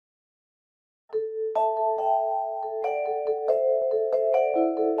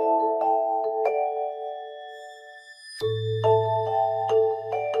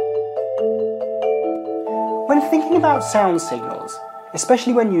thinking about sound signals,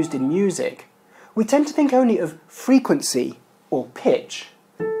 especially when used in music, we tend to think only of frequency or pitch,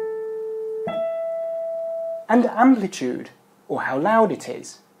 and amplitude, or how loud it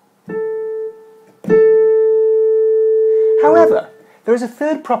is. However, there is a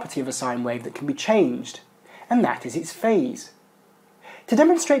third property of a sine wave that can be changed, and that is its phase. To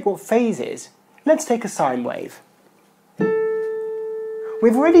demonstrate what phase is, let's take a sine wave.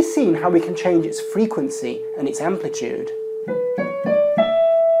 We've already seen how we can change its frequency and its amplitude.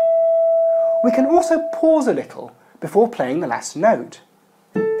 We can also pause a little before playing the last note.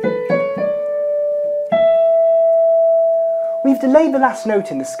 We've delayed the last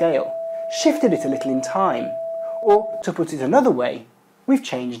note in the scale, shifted it a little in time, or, to put it another way, we've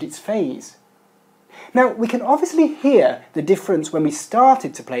changed its phase. Now, we can obviously hear the difference when we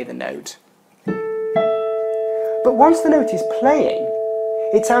started to play the note. But once the note is playing,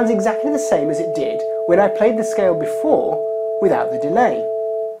 it sounds exactly the same as it did when I played the scale before without the delay.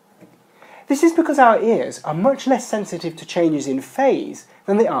 This is because our ears are much less sensitive to changes in phase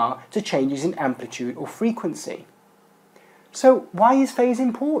than they are to changes in amplitude or frequency. So why is phase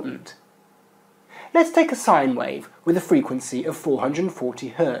important? Let's take a sine wave with a frequency of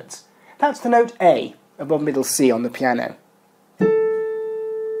 440 Hz. That's the note A above middle C on the piano.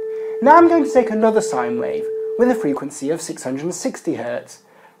 Now I'm going to take another sine wave with a frequency of 660 Hz.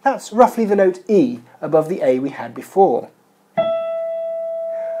 That's roughly the note E above the A we had before.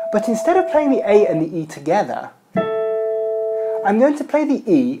 But instead of playing the A and the E together, I'm going to play the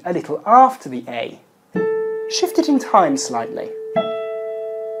E a little after the A. Shift it in time slightly.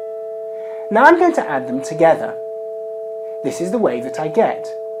 Now I'm going to add them together. This is the wave that I get.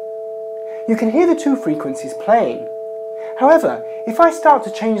 You can hear the two frequencies playing. However, if I start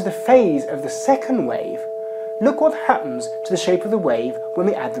to change the phase of the second wave, look what happens to the shape of the wave when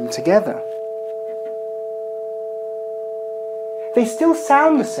we add them together. They still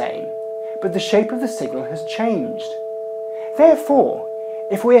sound the same, but the shape of the signal has changed. Therefore,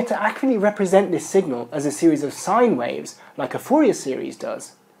 if we are to accurately represent this signal as a series of sine waves, like a Fourier series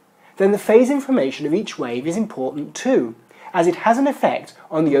does, then the phase information of each wave is important too, as it has an effect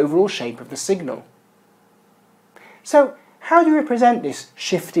on the overall shape of the signal. So, how do you represent this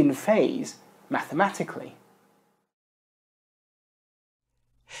shift in phase mathematically?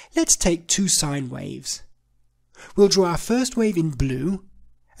 Let's take two sine waves. We'll draw our first wave in blue,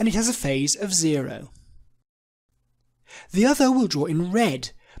 and it has a phase of 0. The other we'll draw in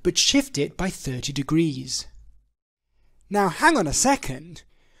red, but shift it by 30 degrees. Now hang on a second.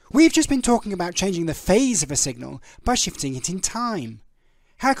 We've just been talking about changing the phase of a signal by shifting it in time.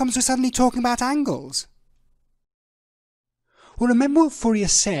 How comes we're suddenly talking about angles? Well, remember what Fourier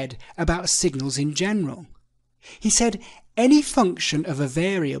said about signals in general. He said any function of a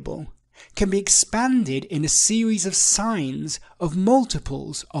variable can be expanded in a series of sines of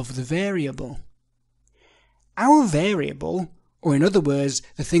multiples of the variable. Our variable, or in other words,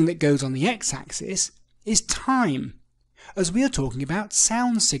 the thing that goes on the x-axis, is time, as we are talking about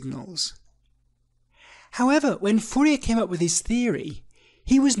sound signals. However, when Fourier came up with his theory,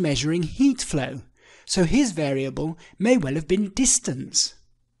 he was measuring heat flow, so his variable may well have been distance.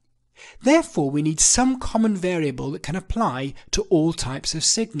 Therefore, we need some common variable that can apply to all types of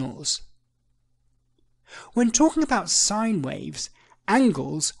signals. When talking about sine waves,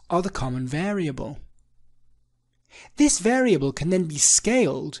 angles are the common variable. This variable can then be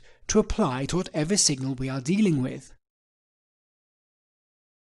scaled to apply to whatever signal we are dealing with.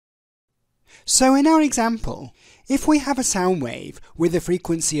 So in our example, if we have a sound wave with a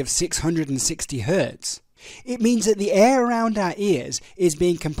frequency of 660 Hz, it means that the air around our ears is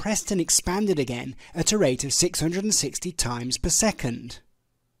being compressed and expanded again at a rate of 660 times per second.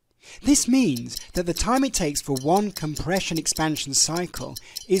 This means that the time it takes for one compression expansion cycle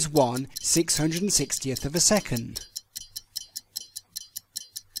is 1/660th of a second.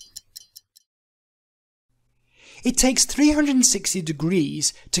 It takes 360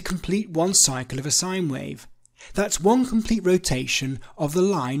 degrees to complete one cycle of a sine wave. That's one complete rotation of the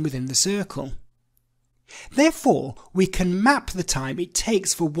line within the circle. Therefore, we can map the time it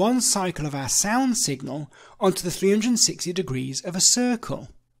takes for one cycle of our sound signal onto the 360 degrees of a circle.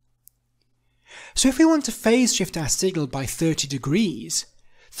 So if we want to phase shift our signal by 30 degrees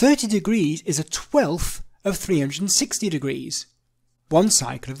is a 1/12 of 360 degrees, one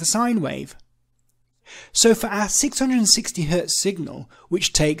cycle of the sine wave. So for our 660 Hz signal,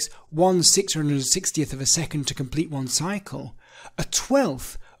 which takes 1/660th of a second to complete one cycle, a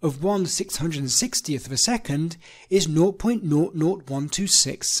 1/12 of 1/660th of a second is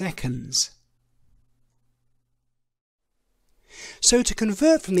 0.00126 seconds. So to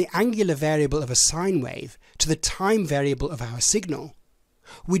convert from the angular variable of a sine wave to the time variable of our signal,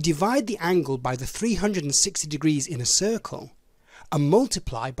 we divide the angle by the 360 degrees in a circle and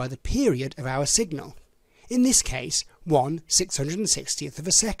multiply by the period of our signal, in this case 1/660th of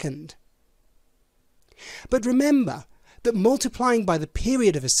a second. But remember that multiplying by the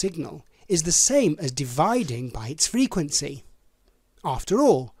period of a signal is the same as dividing by its frequency. After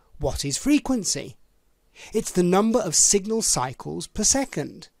all, what is frequency? It's the number of signal cycles per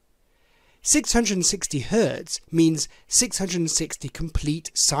second. 660 Hz means 660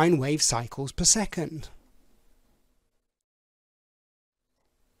 complete sine wave cycles per second.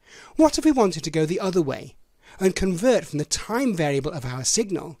 What if we wanted to go the other way and convert from the time variable of our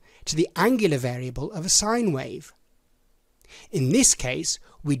signal to the angular variable of a sine wave? In this case,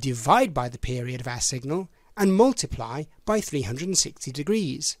 we divide by the period of our signal and multiply by 360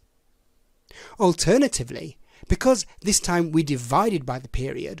 degrees. Alternatively, because this time we divided by the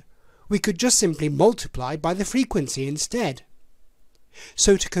period, we could just simply multiply by the frequency instead.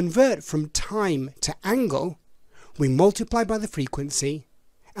 So to convert from time to angle, we multiply by the frequency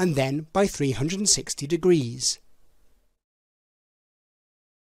and then by 360 degrees.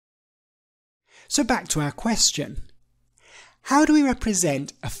 So back to our question. How do we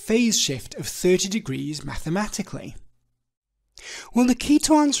represent a phase shift of 30 degrees mathematically? Well, the key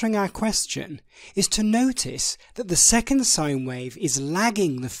to answering our question is to notice that the second sine wave is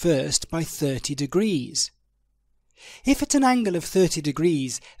lagging the first by 30 degrees. If at an angle of 30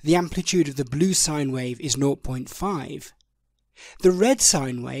 degrees the amplitude of the blue sine wave is 0.5, the red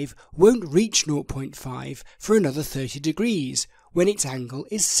sine wave won't reach 0.5 for another 30 degrees when its angle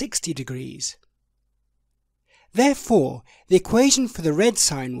is 60 degrees. Therefore, the equation for the red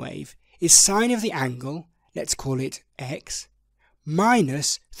sine wave is sine of the angle, let's call it x,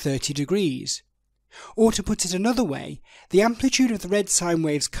 minus 30 degrees. Or to put it another way, the amplitude of the red sine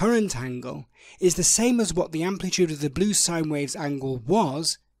wave's current angle is the same as what the amplitude of the blue sine wave's angle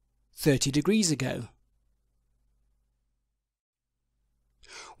was 30 degrees ago.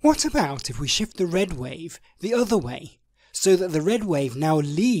 What about if we shift the red wave the other way, so that the red wave now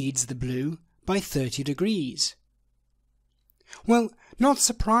leads the blue by 30 degrees? Well, not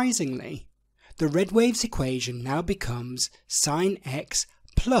surprisingly, the red wave's equation now becomes sine x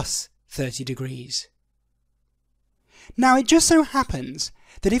plus 30 degrees. Now it just so happens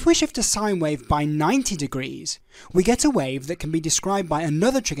that if we shift a sine wave by 90 degrees, we get a wave that can be described by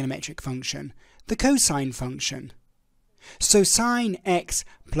another trigonometric function, the cosine function. So sine x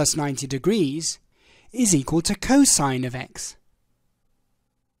plus 90 degrees is equal to cosine of x.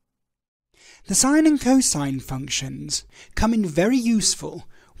 The sine and cosine functions come in very useful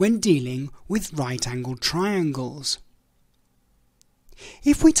when dealing with right-angled triangles.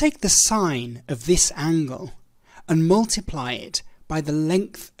 If we take the sine of this angle and multiply it by the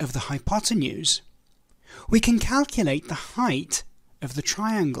length of the hypotenuse, we can calculate the height of the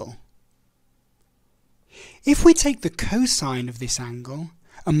triangle. If we take the cosine of this angle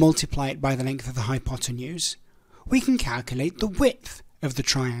and multiply it by the length of the hypotenuse, we can calculate the width of the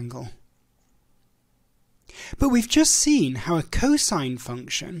triangle. But we've just seen how a cosine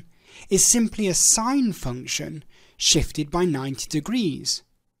function is simply a sine function shifted by 90 degrees,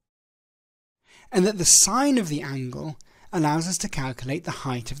 and that the sine of the angle allows us to calculate the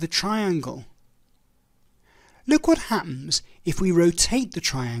height of the triangle. Look what happens if we rotate the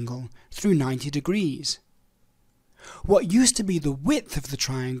triangle through 90 degrees. What used to be the width of the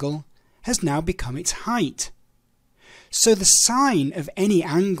triangle has now become its height. So the sine of any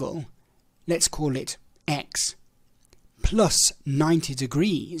angle, let's call it x, plus 90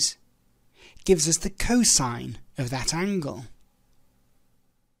 degrees, gives us the cosine of that angle.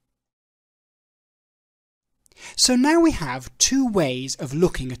 So now we have two ways of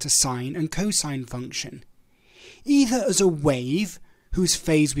looking at a sine and cosine function, either as a wave whose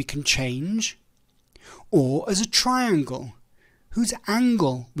phase we can change, or as a triangle whose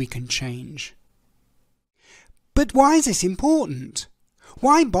angle we can change. But why is this important?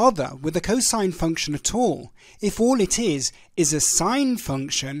 Why bother with a cosine function at all if all it is a sine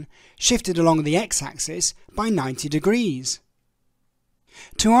function shifted along the x-axis by 90 degrees?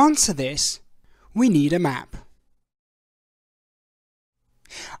 To answer this, we need a map.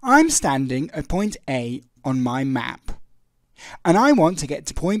 I'm standing at point A on my map, and I want to get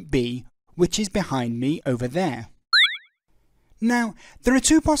to point B, which is behind me over there. Now, there are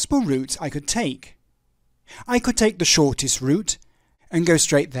two possible routes I could take. I could take the shortest route and go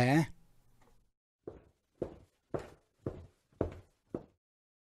straight there.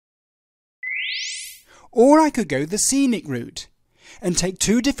 Or I could go the scenic route and take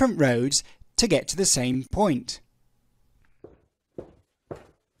two different roads to get to the same point.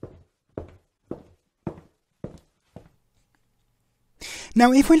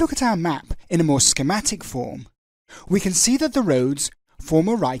 Now if we look at our map in a more schematic form, we can see that the roads form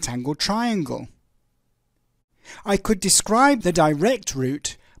a right-angled triangle. I could describe the direct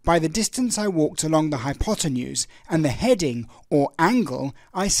route by the distance I walked along the hypotenuse and the heading or angle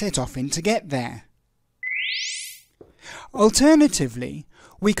I set off in to get there. Alternatively,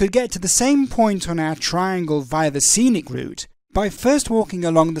 we could get to the same point on our triangle via the scenic route by first walking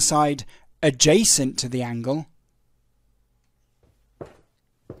along the side adjacent to the angle,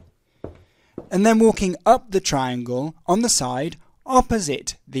 and then walking up the triangle on the side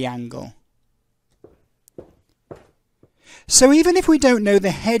opposite the angle. So even if we don't know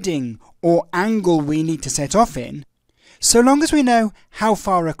the heading or angle we need to set off in, so long as we know how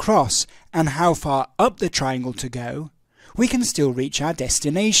far across and how far up the triangle to go, we can still reach our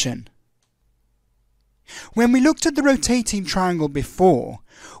destination. When we looked at the rotating triangle before,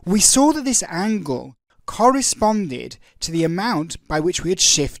 we saw that this angle corresponded to the amount by which we had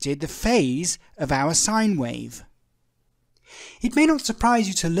shifted the phase of our sine wave. It may not surprise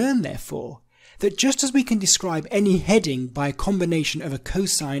you to learn, therefore, that just as we can describe any heading by a combination of a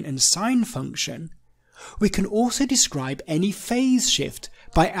cosine and sine function, we can also describe any phase shift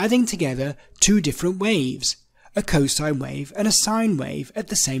by adding together two different waves, a cosine wave and a sine wave at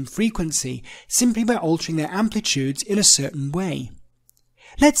the same frequency, simply by altering their amplitudes in a certain way.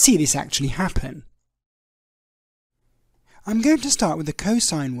 Let's see this actually happen. I'm going to start with a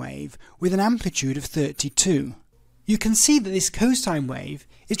cosine wave with an amplitude of 32. You can see that this cosine wave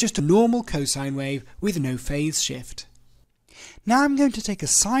is just a normal cosine wave with no phase shift. Now I'm going to take a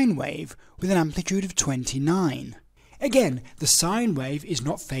sine wave with an amplitude of 29. Again, the sine wave is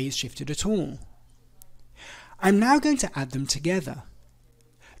not phase shifted at all. I'm now going to add them together.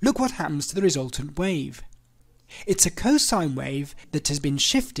 Look what happens to the resultant wave. It's a cosine wave that has been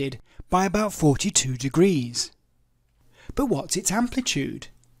shifted by about 42 degrees. But what's its amplitude?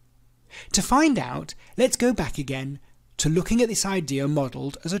 To find out, let's go back again to looking at this idea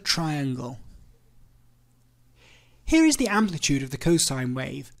modelled as a triangle. Here is the amplitude of the cosine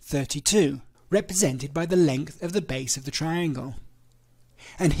wave, 32, represented by the length of the base of the triangle.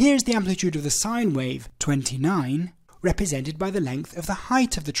 And here is the amplitude of the sine wave, 29, represented by the length of the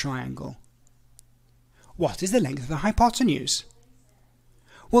height of the triangle. What is the length of the hypotenuse?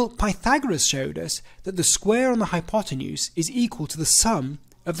 Well, Pythagoras showed us that the square on the hypotenuse is equal to the sum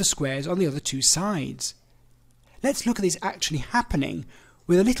of the squares on the other two sides. Let's look at this actually happening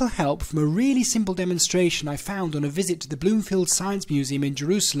with a little help from a really simple demonstration I found on a visit to the Bloomfield Science Museum in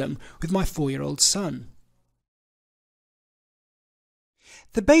Jerusalem with my 4-year-old son.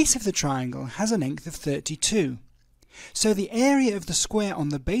 The base of the triangle has a length of 32, so the area of the square on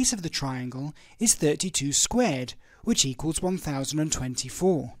the base of the triangle is 32 squared, which equals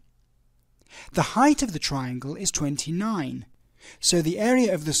 1024. The height of the triangle is 29, so the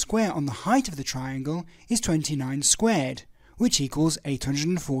area of the square on the height of the triangle is 29 squared, which equals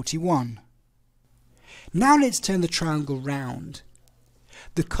 841. Now let's turn the triangle round.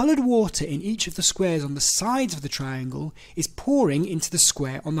 The coloured water in each of the squares on the sides of the triangle is pouring into the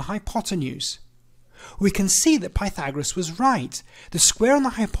square on the hypotenuse. We can see that Pythagoras was right. The square on the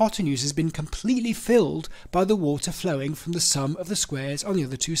hypotenuse has been completely filled by the water flowing from the sum of the squares on the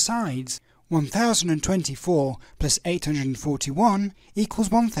other two sides. 1024 plus 841 equals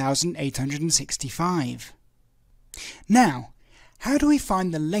 1865. Now, how do we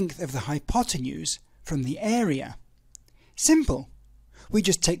find the length of the hypotenuse from the area? Simple. We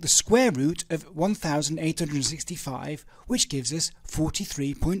just take the square root of 1865, which gives us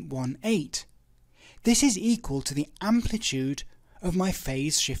 43.18. This is equal to the amplitude of my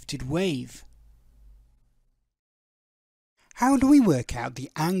phase-shifted wave. How do we work out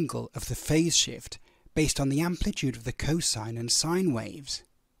the angle of the phase shift based on the amplitude of the cosine and sine waves?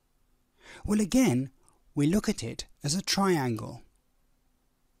 Well, again, we look at it as a triangle.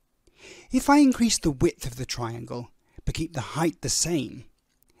 If I increase the width of the triangle but keep the height the same,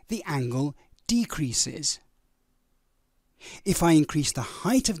 the angle decreases. If I increase the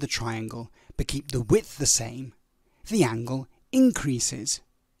height of the triangle but keep the width the same, the angle increases.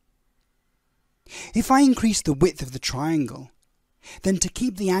 If I increase the width of the triangle, then to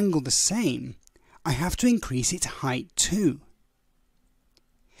keep the angle the same, I have to increase its height too.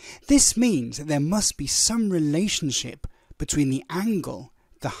 This means that there must be some relationship between the angle,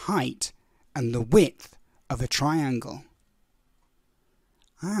 the height, and the width of a triangle.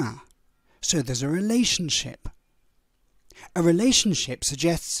 So there's a relationship. A relationship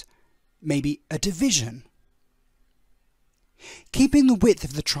suggests maybe a division. Keeping the width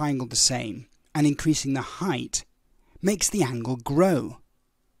of the triangle the same and increasing the height makes the angle grow.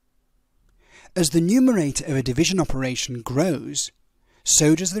 As the numerator of a division operation grows,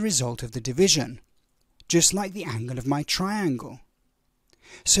 so does the result of the division, just like the angle of my triangle.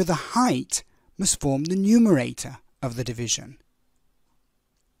 So the height must form the numerator of the division.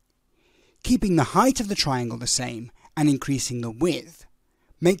 Keeping the height of the triangle the same and increasing the width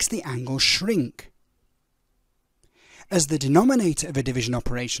makes the angle shrink. As the denominator of a division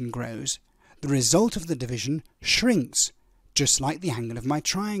operation grows, the result of the division shrinks, just like the angle of my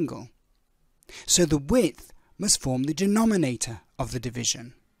triangle. So the width must form the denominator of the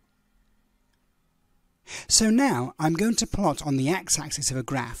division. So now I'm going to plot on the x-axis of a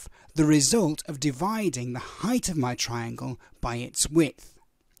graph the result of dividing the height of my triangle by its width.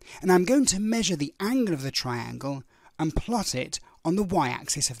 And I'm going to measure the angle of the triangle and plot it on the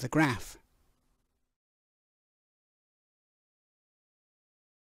y-axis of the graph.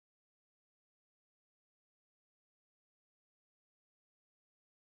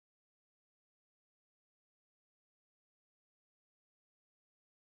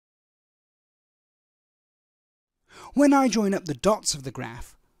 When I join up the dots of the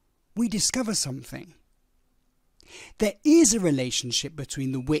graph, we discover something. There is a relationship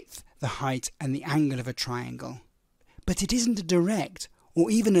between the width, the height and the angle of a triangle, but it isn't a direct or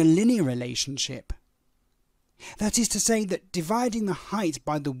even a linear relationship. That is to say that dividing the height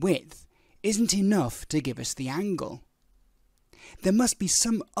by the width isn't enough to give us the angle. There must be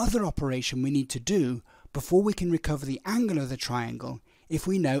some other operation we need to do before we can recover the angle of the triangle if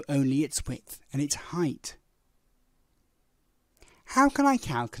we know only its width and its height. How can I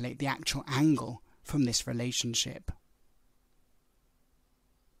calculate the actual angle from this relationship?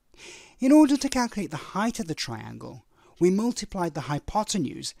 In order to calculate the height of the triangle, we multiplied the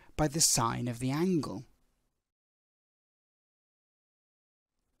hypotenuse by the sine of the angle.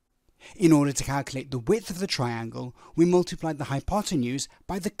 In order to calculate the width of the triangle, we multiplied the hypotenuse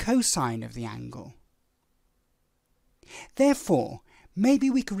by the cosine of the angle. Therefore, maybe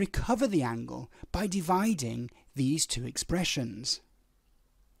we could recover the angle by dividing these two expressions.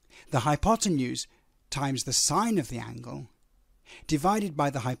 The hypotenuse times the sine of the angle divided by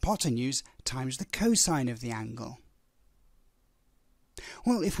the hypotenuse times the cosine of the angle.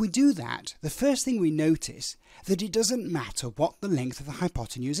 Well, if we do that, the first thing we notice that it doesn't matter what the length of the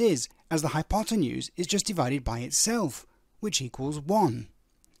hypotenuse is, as the hypotenuse is just divided by itself, which equals 1,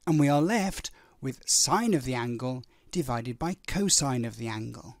 and we are left with sine of the angle divided by cosine of the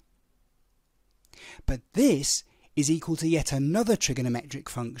angle. But this is equal to yet another trigonometric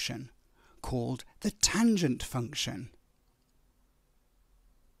function, called the tangent function.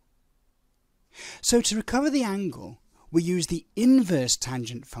 So to recover the angle, we use the inverse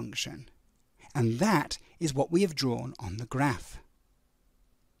tangent function, and that is what we have drawn on the graph.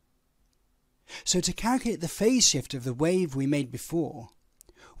 So to calculate the phase shift of the wave we made before,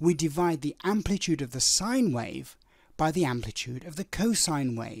 we divide the amplitude of the sine wave by the amplitude of the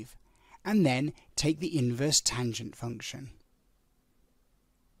cosine wave, and then take the inverse tangent function.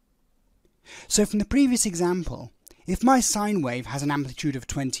 So from the previous example, if my sine wave has an amplitude of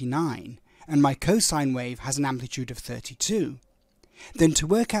 29 and my cosine wave has an amplitude of 32, then to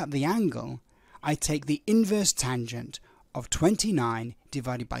work out the angle, I take the inverse tangent of 29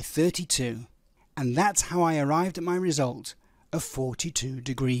 divided by 32, and that's how I arrived at my result of 42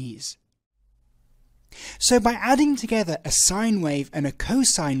 degrees. So by adding together a sine wave and a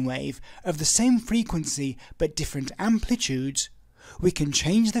cosine wave of the same frequency but different amplitudes, we can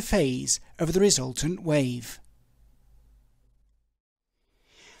change the phase of the resultant wave.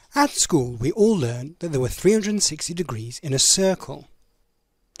 At school we all learned that there were 360 degrees in a circle.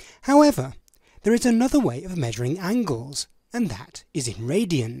 However, there is another way of measuring angles, and that is in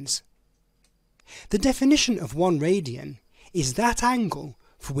radians. The definition of 1 radian is that angle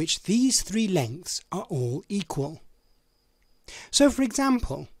for which these 3 lengths are all equal. So for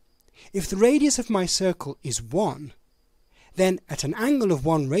example, if the radius of my circle is 1, then at an angle of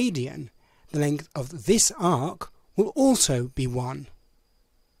 1 radian, the length of this arc will also be 1.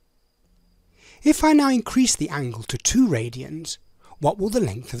 If I now increase the angle to 2 radians, what will the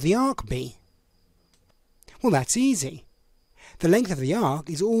length of the arc be? Well, that's easy. The length of the arc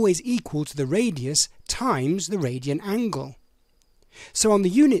is always equal to the radius times the radian angle. So on the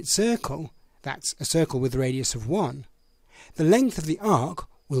unit circle, that's a circle with a radius of 1, the length of the arc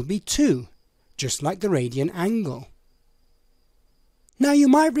will be 2, just like the radian angle. Now you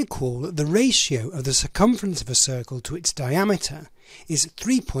might recall that the ratio of the circumference of a circle to its diameter is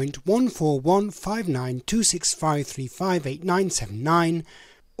 3.1415926535899,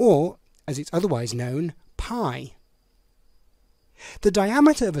 or, as it's otherwise known, pi. The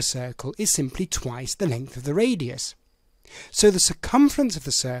diameter of a circle is simply twice the length of the radius. So the circumference of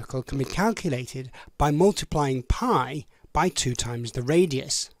the circle can be calculated by multiplying pi by 2 times the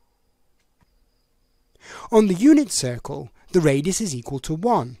radius. On the unit circle, the radius is equal to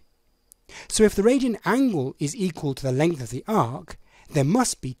 1. So if the radian angle is equal to the length of the arc, there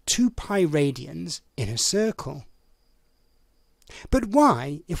must be 2 pi radians in a circle. But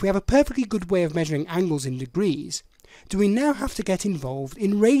why, if we have a perfectly good way of measuring angles in degrees, do we now have to get involved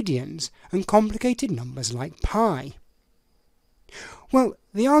in radians and complicated numbers like pi? Well,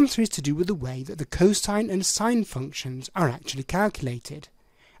 the answer is to do with the way that the cosine and sine functions are actually calculated,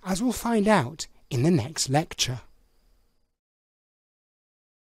 as we'll find out in the next lecture.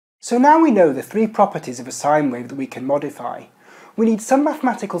 So now we know the 3 properties of a sine wave that we can modify. We need some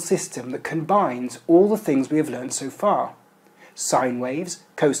mathematical system that combines all the things we have learned so far: sine waves,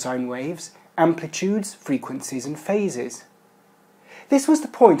 cosine waves, amplitudes, frequencies and phases. This was the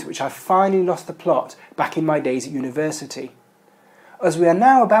point at which I finally lost the plot back in my days at university, as we are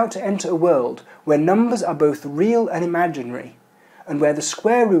now about to enter a world where numbers are both real and imaginary, and where the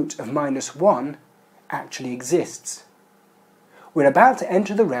square root of -1 actually exists. We're about to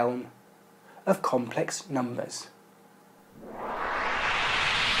enter the realm of complex numbers.